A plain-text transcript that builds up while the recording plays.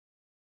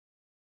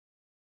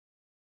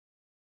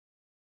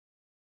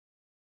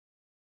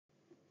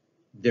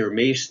There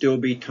may still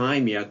be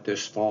time yet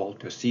this fall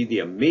to see the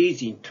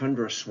amazing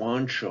tundra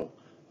swan show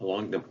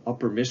along the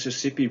upper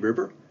Mississippi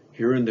River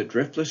here in the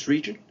Driftless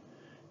region.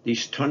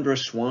 These tundra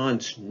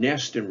swans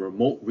nest in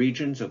remote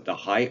regions of the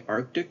high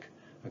Arctic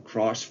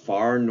across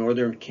far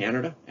northern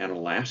Canada and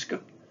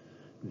Alaska.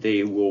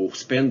 They will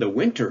spend the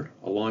winter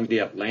along the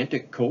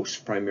Atlantic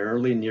coast,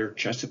 primarily near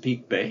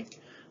Chesapeake Bay,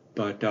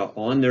 but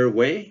on their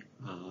way,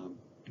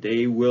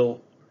 they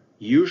will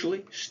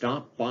usually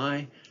stop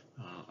by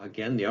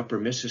again, the upper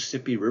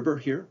Mississippi River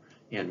here,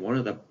 and one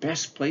of the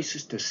best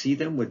places to see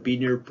them would be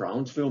near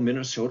Brownsville,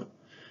 Minnesota.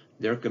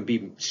 There can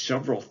be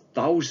several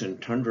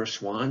thousand tundra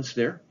swans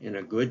there in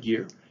a good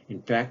year.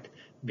 In fact,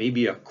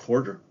 maybe a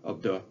quarter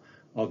of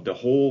the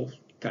whole,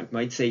 I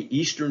might say,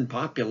 eastern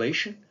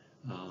population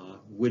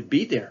would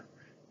be there.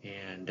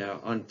 And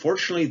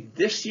unfortunately,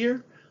 this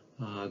year,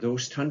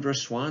 those tundra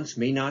swans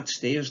may not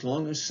stay as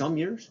long as some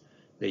years.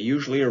 They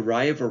usually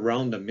arrive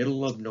around the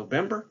middle of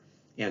November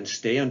and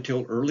stay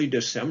until early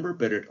December,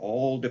 but it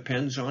all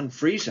depends on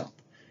freeze up.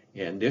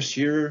 And this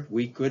year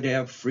we could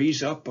have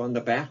freeze up on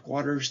the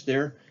backwaters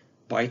there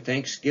by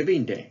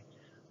Thanksgiving Day.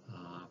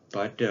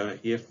 But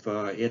if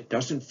it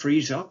doesn't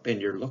freeze up and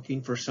you're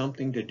looking for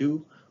something to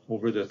do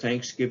over the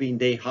Thanksgiving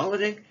Day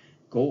holiday,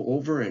 go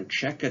over and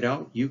check it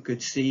out. You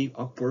could see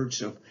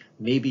upwards of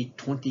maybe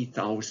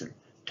 20,000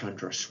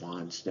 tundra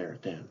swans there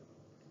then.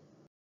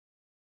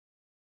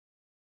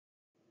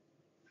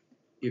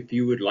 If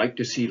you would like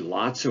to see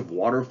lots of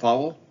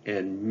waterfowl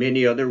and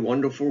many other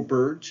wonderful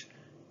birds,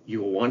 you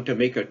will want to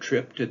make a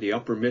trip to the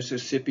Upper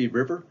Mississippi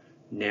River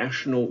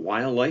National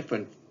Wildlife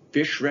and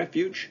Fish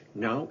Refuge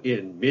now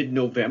in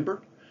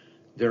mid-November.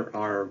 There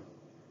are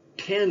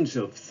tens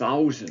of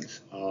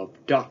thousands of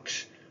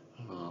ducks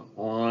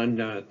on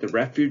the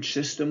refuge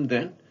system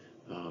then.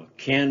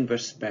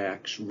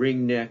 Canvasbacks,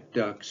 ringneck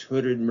ducks,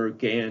 hooded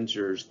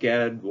mergansers,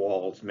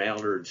 gadwalls,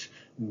 mallards,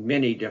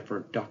 many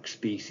different duck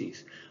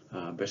species.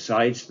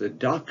 Besides the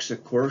ducks,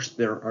 of course,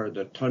 there are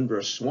the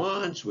tundra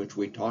swans, which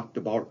we talked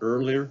about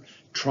earlier,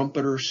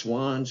 trumpeter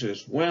swans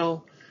as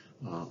well.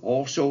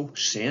 Also,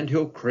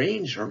 sandhill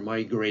cranes are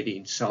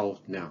migrating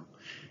south now.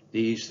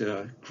 These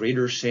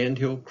greater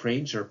sandhill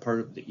cranes are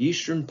part of the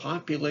eastern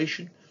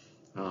population.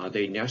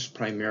 They nest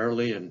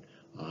primarily in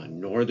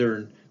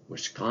northern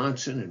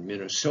Wisconsin and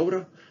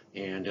Minnesota,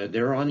 and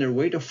they're on their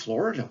way to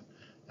Florida.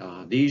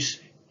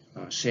 These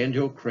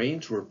sandhill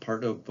cranes were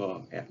part of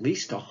at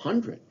least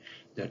 100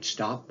 that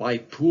stopped by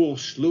Pool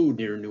Slough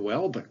near New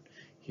Albin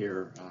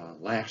here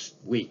last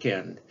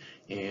weekend.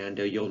 And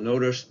you'll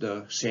notice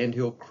the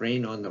sandhill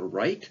crane on the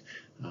right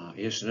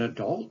is an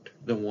adult.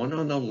 The one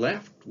on the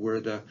left,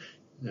 where the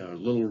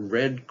little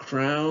red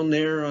crown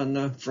there on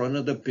the front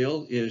of the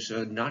bill is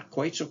not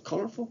quite so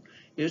colorful,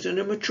 is an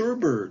immature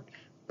bird.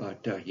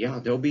 But yeah,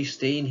 they'll be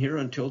staying here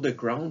until the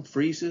ground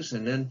freezes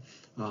and then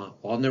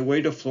on their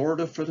way to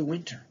Florida for the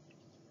winter.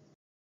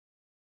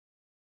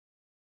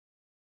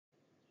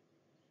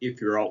 If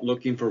you're out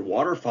looking for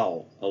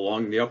waterfowl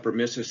along the upper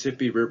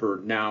Mississippi River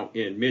now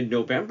in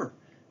mid-November,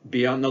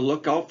 be on the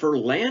lookout for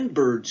land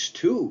birds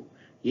too.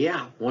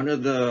 Yeah, one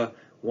of the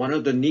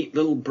neat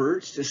little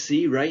birds to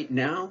see right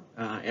now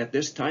at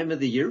this time of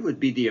the year would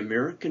be the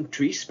American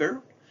tree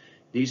sparrow.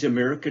 These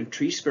American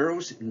tree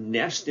sparrows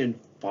nest in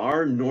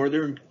far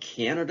northern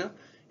Canada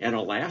and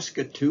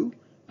Alaska too,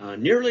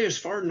 nearly as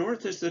far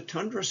north as the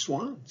tundra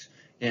swans.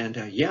 And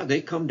yeah,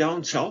 they come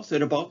down south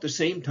at about the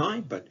same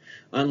time. But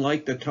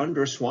unlike the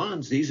tundra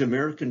swans, these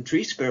American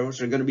tree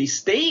sparrows are going to be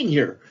staying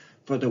here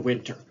for the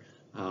winter.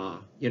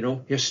 You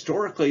know,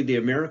 historically, the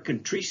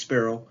American tree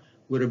sparrow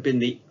would have been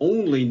the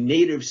only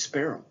native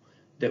sparrow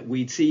that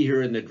we'd see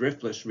here in the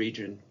Driftless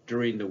region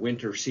during the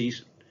winter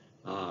season.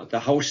 The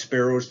house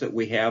sparrows that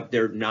we have,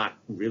 they're not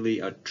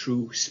really a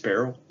true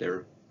sparrow.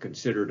 They're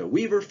considered a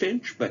weaver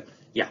finch, but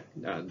yeah,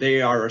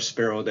 they are a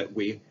sparrow that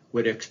we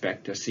would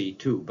expect to see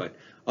too. But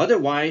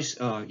otherwise,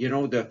 you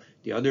know,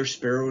 the other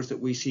sparrows that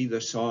we see,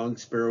 the song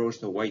sparrows,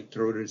 the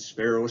white-throated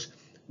sparrows,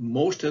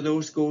 most of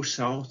those go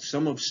south.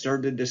 Some have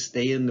started to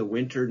stay in the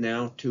winter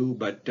now too,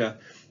 but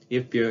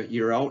if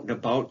you're out and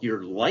about,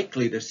 you're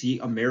likely to see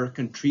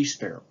American tree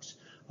sparrows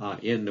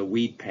in the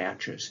weed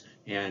patches.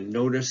 And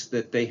notice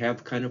that they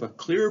have kind of a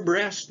clear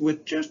breast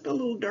with just a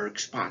little dark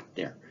spot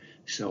there.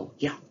 So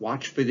yeah,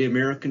 watch for the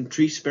American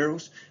tree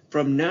sparrows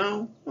from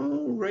now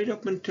right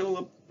up until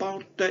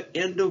about the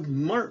end of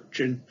March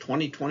in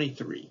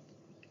 2023.